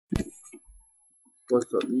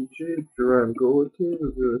What's up YouTube, Jerome Gorlick here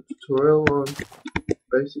with a tutorial on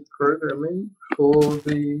basic programming for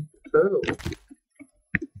the turtle.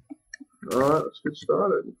 Alright, let's get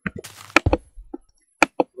started.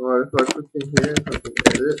 Alright, if I click in here, I can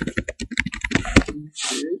edit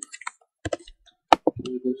YouTube. As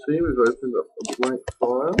you can see, we've opened up a blank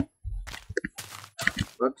file.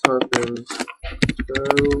 I type in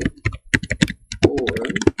turtle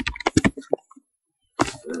forward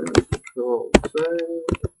and control save,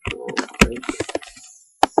 control enter.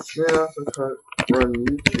 Now if I type run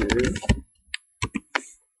YouTube,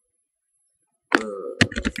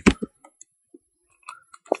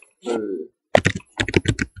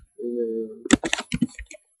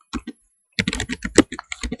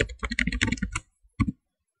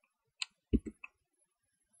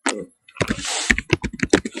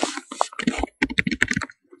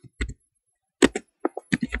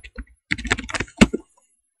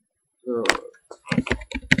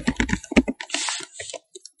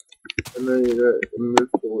 and then you go and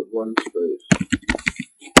move forward one space.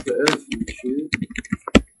 To edit YouTube,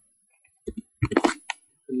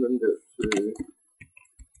 and then go to move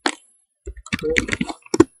forward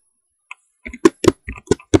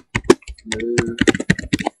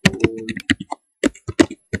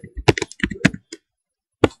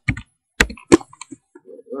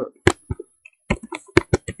like that.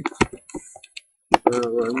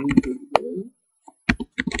 Run YouTube again.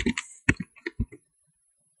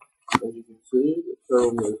 As you can see, the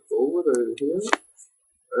turtle moved forward over here,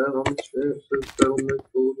 and on the screen it says turtle moved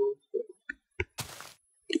forward one space.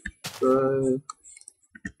 So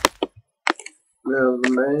now the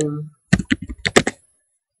main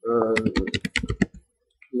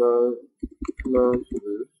command for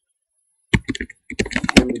this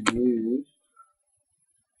can be used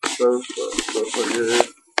so like here.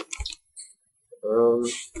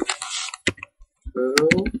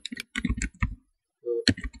 Turtle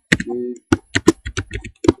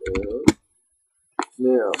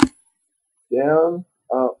now down,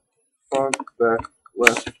 up, front, back,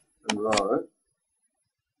 left, and right.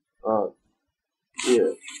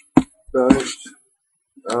 Yeah.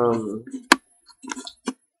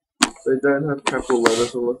 They don't have capital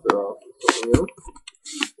letters unless they're after something else,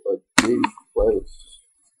 like big, place,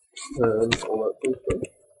 turn, all that sort of stuff.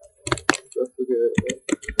 Don't forget that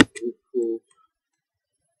equals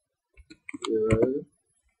 0,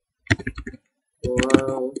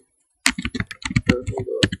 while hold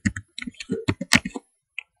up,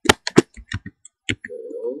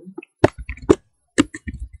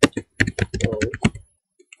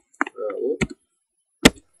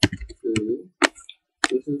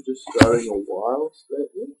 this is just starting a while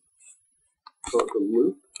statement, it's like a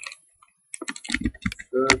loop.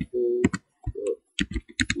 Circle,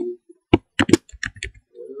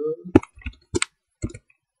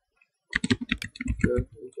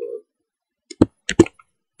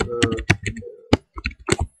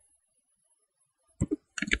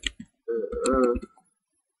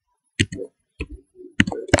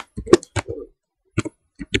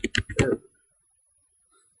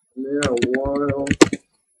 now while x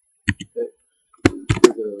is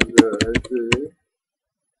bigger than 0,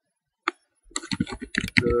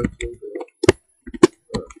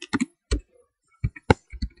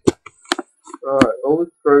 alright, all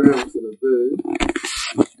this program is going to do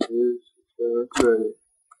is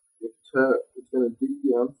it's going to dig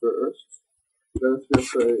down first, then it's going to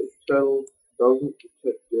say turtle doesn't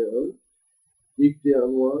detect down, dig down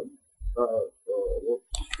one,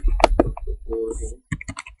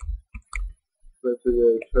 let's go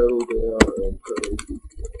turtle down and turtle dig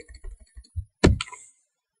down.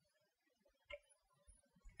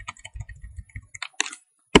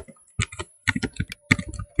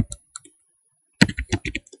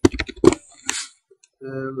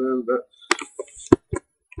 And then that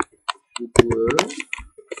should work.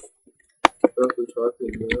 After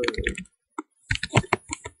typing there.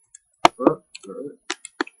 Oh, no.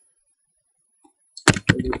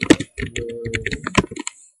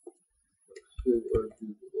 Let's see where I do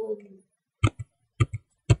the one.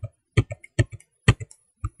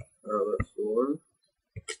 Oh, that's the one.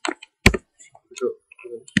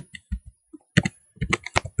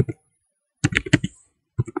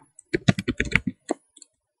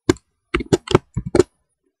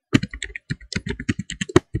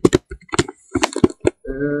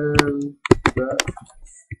 And that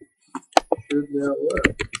should now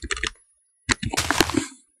work.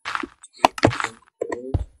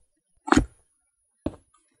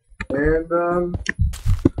 And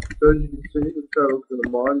so as you can see, the turtle's going to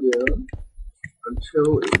mine down until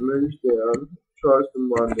it moves down, tries to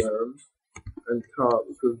mine down, and can't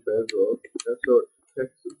because bedrock, and so it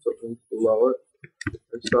buttons below it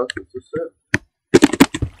and starts its ascent.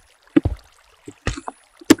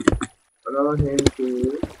 Another handy thing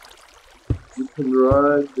is you can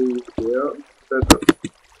ride these down,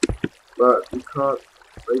 but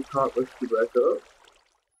they can't lift you back up.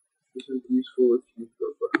 This is useful if you've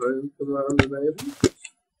got the home command enabled.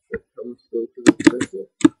 That comes still to the second.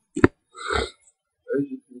 As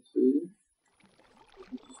you can see,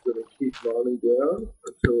 it's just going to keep mining down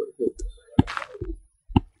until it hits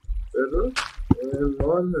bedrock, and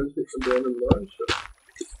mine has hit the bottom mine shaft,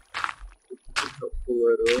 which is helpful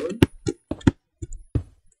later on.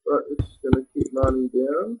 But it's going to keep mining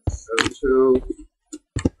down until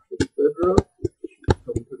it's bedrock, which should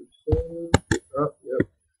come pretty soon. Oh, yep,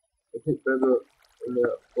 it hit bedrock and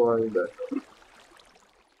now it's flying back up.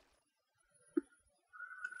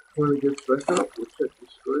 When it gets back up, we'll check the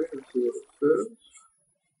screen and see what it says.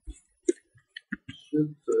 It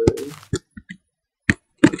should say,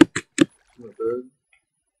 not bad,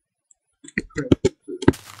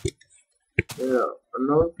 now,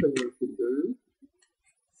 another thing we can do,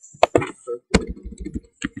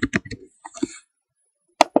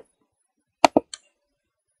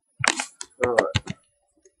 alright,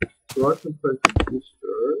 so I can place a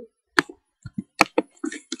distro.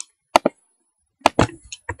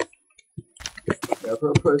 Now if I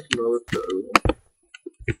place another turtle,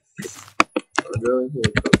 I go in here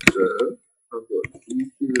and touch there, I've got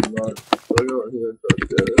YouTube and mine, so I go in here and touch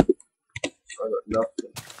there, I've got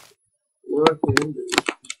nothing. What I can do is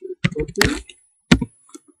just copy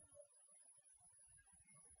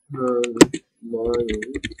mining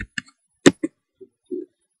to this.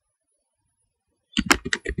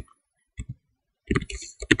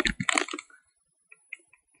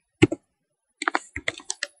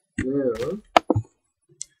 Now,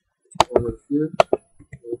 on the fifth,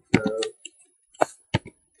 we have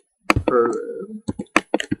program.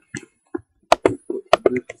 Put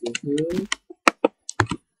this in here.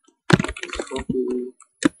 Copy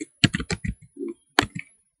this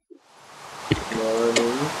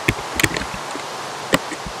mining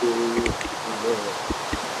to there.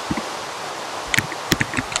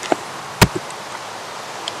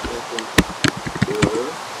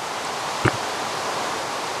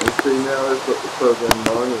 And see, now I've got the program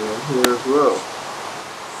mining on here as well.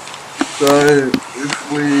 So if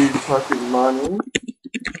we type in mining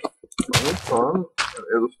on this one,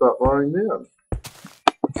 it'll start mining down.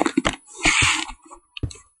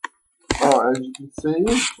 As you can see,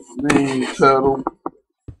 the turtle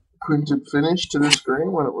printed finish to the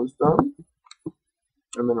screen when it was done,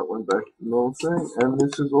 and then it went back to the normal thing, and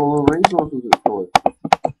this is all the resources it collected.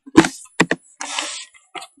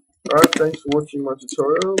 Alright, thanks for watching my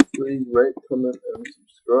tutorial. Please rate, comment and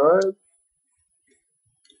subscribe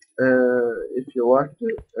if you liked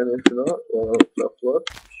it, and if not, well, tough luck,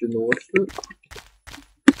 you shouldn't have watched it,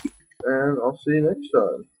 and I'll see you next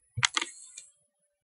time.